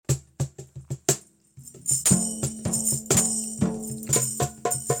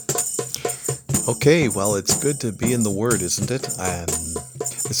Okay, well, it's good to be in the Word, isn't it?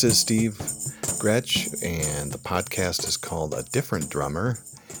 This is Steve Gretsch, and the podcast is called A Different Drummer.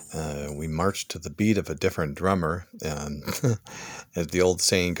 We march to the beat of a different drummer, as the old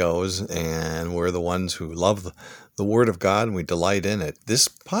saying goes, and we're the ones who love the Word of God, and we delight in it. This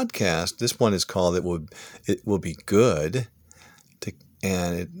podcast, this one is called "It Will Be Good,"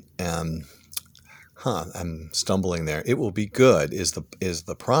 and I'm stumbling there. It will be good is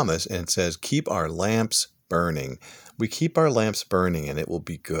the promise, and it says, keep our lamps burning. We keep our lamps burning, and it will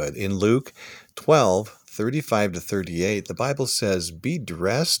be good. In Luke 12:35-38, the Bible says, be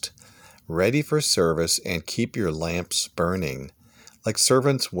dressed, ready for service, and keep your lamps burning, like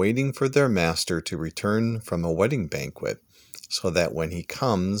servants waiting for their master to return from a wedding banquet, so that when he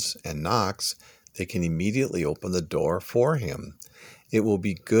comes and knocks, they can immediately open the door for him. It will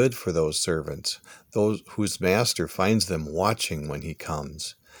be good for those servants, those whose master finds them watching when he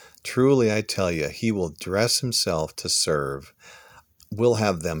comes. Truly, I tell you, he will dress himself to serve. We'll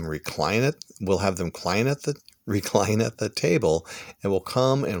have them recline at the table, and will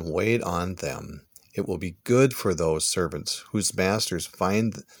come and wait on them. It will be good for those servants whose master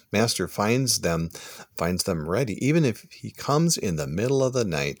finds them ready, even if he comes in the middle of the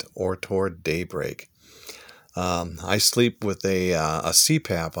night or toward daybreak. I sleep with a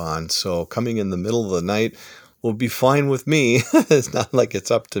CPAP on, so coming in the middle of the night will be fine with me. It's not like it's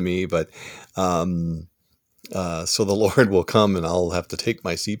up to me, but so the Lord will come and I'll have to take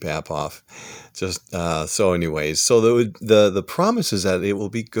my CPAP off. So the promise is that it will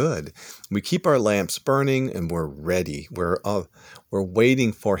be good. We keep our lamps burning and we're ready. We're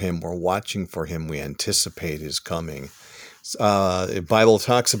waiting for Him. We're watching for Him. We anticipate His coming. The Bible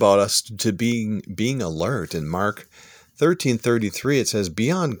talks about us to being alert. In Mark 13:33, it says,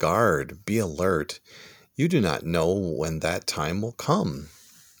 be on guard, be alert. You do not know when that time will come.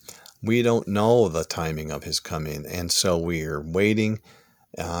 We don't know the timing of His coming, and so we are waiting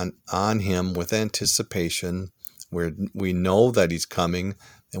on Him with anticipation. We know that He's coming,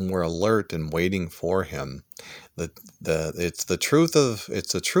 and we're alert and waiting for Him. It's the truth of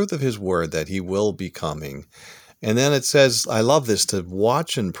His word that He will be coming. And then it says, I love this, to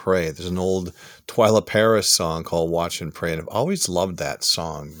watch and pray. There's an old Twyla Paris song called Watch and Pray. And I've always loved that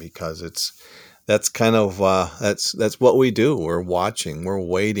song because that's kind of, that's what we do. We're watching, we're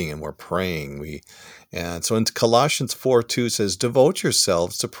waiting, and we're praying. And so in Colossians 4:2 says, devote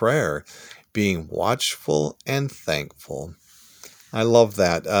yourselves to prayer, being watchful and thankful. I love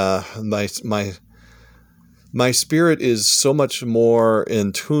that. My spirit is so much more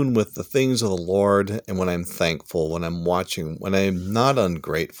in tune with the things of the Lord, and when I'm thankful, when I'm watching, when I'm not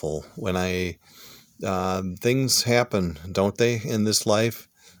ungrateful, when things happen, don't they, in this life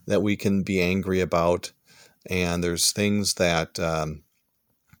that we can be angry about, and there's things that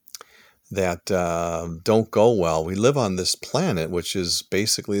don't go well. We live on this planet, which is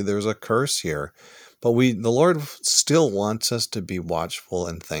basically, there's a curse here, but the Lord still wants us to be watchful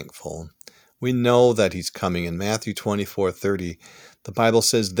and thankful. We know that He's coming. In Matthew 24:30, the Bible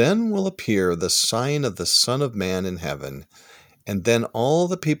says, then will appear the sign of the Son of Man in heaven, and then all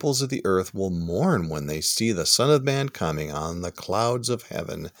the peoples of the earth will mourn when they see the Son of Man coming on the clouds of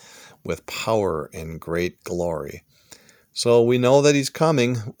heaven with power and great glory. So we know that He's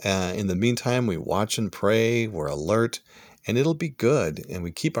coming. In the meantime, we watch and pray, we're alert, and it'll be good. And we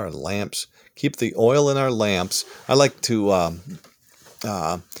keep the oil in our lamps. I like to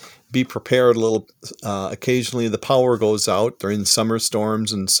be prepared a little. Occasionally the power goes out during summer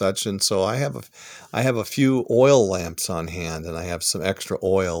storms and such, and so I have a few oil lamps on hand, and I have some extra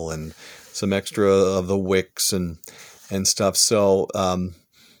oil and some extra of the wicks and stuff. So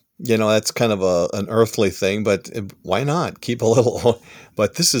that's kind of an earthly thing, but why not keep a little oil?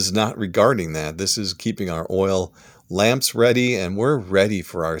 But this is not regarding that. This is keeping our oil lamps ready, and we're ready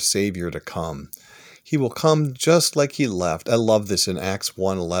for our Savior to come. He will come just like He left. I love this in Acts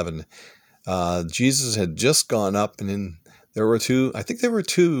 1:11. Jesus had just gone up, and there were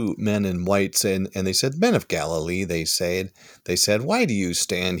two men in white, and they said, men of Galilee, they said, why do you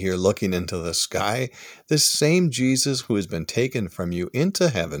stand here looking into the sky? This same Jesus who has been taken from you into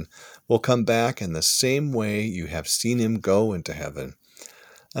heaven will come back in the same way you have seen Him go into heaven.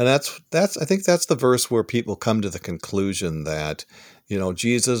 And I think that's the verse where people come to the conclusion that,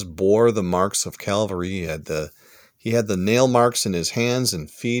 Jesus bore the marks of Calvary. He had the nail marks in His hands and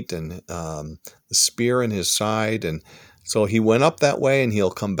feet, and the spear in His side, and so He went up that way, and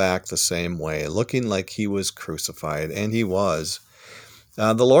He'll come back the same way, looking like He was crucified, and He was.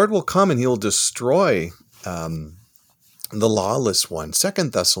 The Lord will come, and He'll destroy the lawless one.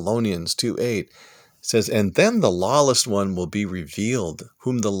 2 Thessalonians 2:8 It says, and then the lawless one will be revealed,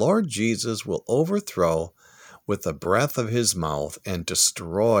 whom the Lord Jesus will overthrow with the breath of his mouth and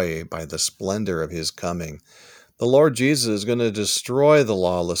destroy by the splendor of his coming. The Lord Jesus is going to destroy the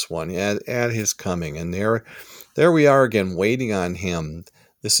lawless one at his coming. And there we are again, waiting on him.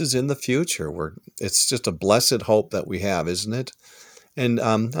 This is in the future. It's just a blessed hope that we have, isn't it? And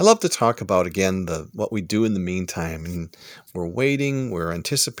I love to talk about, again, what we do in the meantime. And we're waiting. We're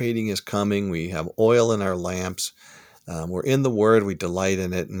anticipating his coming. We have oil in our lamps. We're in the Word. We delight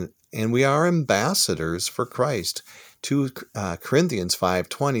in it. And we are ambassadors for Christ. 2 Corinthians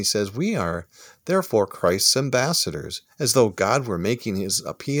 5:20 says, we are therefore Christ's ambassadors, as though God were making his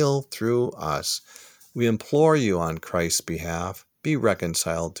appeal through us. We implore you on Christ's behalf, be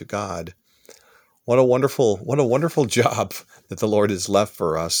reconciled to God. What a wonderful job that the Lord has left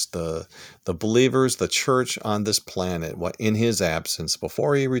for us, the believers, the church on this planet. What in his absence,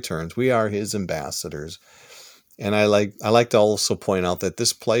 before he returns, we are his ambassadors. And I like to also point out that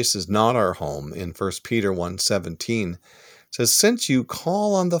this place is not our home. In 1 Peter 1:17, it says, since you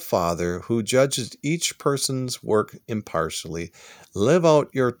call on the Father who judges each person's work impartially, live out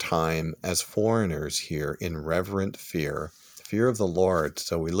your time as foreigners here in reverent fear of the Lord.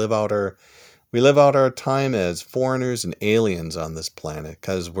 So we live out our time as foreigners and aliens on this planet,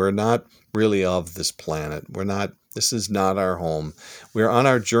 because we're not really of this planet. This is not our home. We're on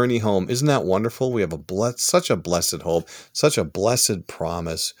our journey home. Isn't that wonderful? We have such a blessed hope, such a blessed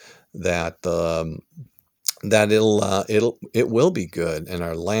promise that it will be good, and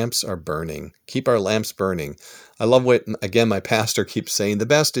our lamps are burning. Keep our lamps burning. I love what, again, my pastor keeps saying, the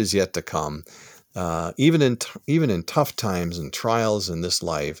best is yet to come. Even in tough times and trials in this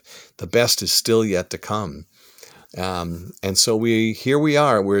life, the best is still yet to come. And so here we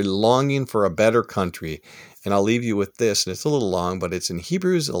are. We're longing for a better country. And I'll leave you with this, and it's a little long, but it's in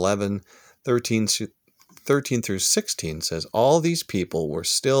Hebrews 11:13 through 16 says, all these people were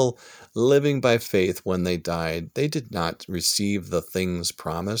still living by faith when they died. They did not receive the things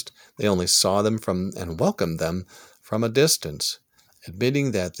promised. They only saw them and welcomed them from a distance,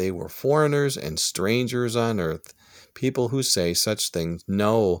 admitting that they were foreigners and strangers on earth. People who say such things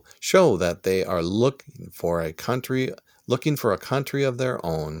show that they are looking for a country of their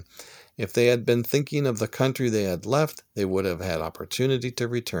own. If they had been thinking of the country they had left, they would have had opportunity to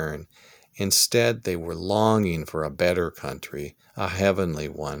return. Instead, they were longing for a better country, a heavenly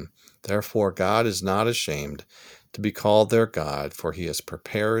one. Therefore, God is not ashamed to be called their God, for he has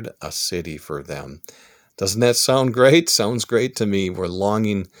prepared a city for them. Doesn't that sound great? Sounds great to me. We're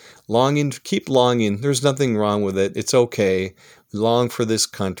longing, keep longing. There's nothing wrong with it. It's okay. We long for this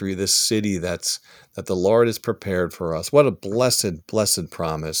country, this city that the Lord has prepared for us. What a blessed, blessed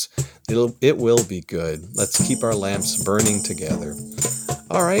promise. It will be good. Let's keep our lamps burning together.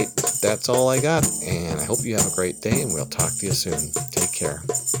 All right, that's all I got, and I hope you have a great day, and we'll talk to you soon. Take care.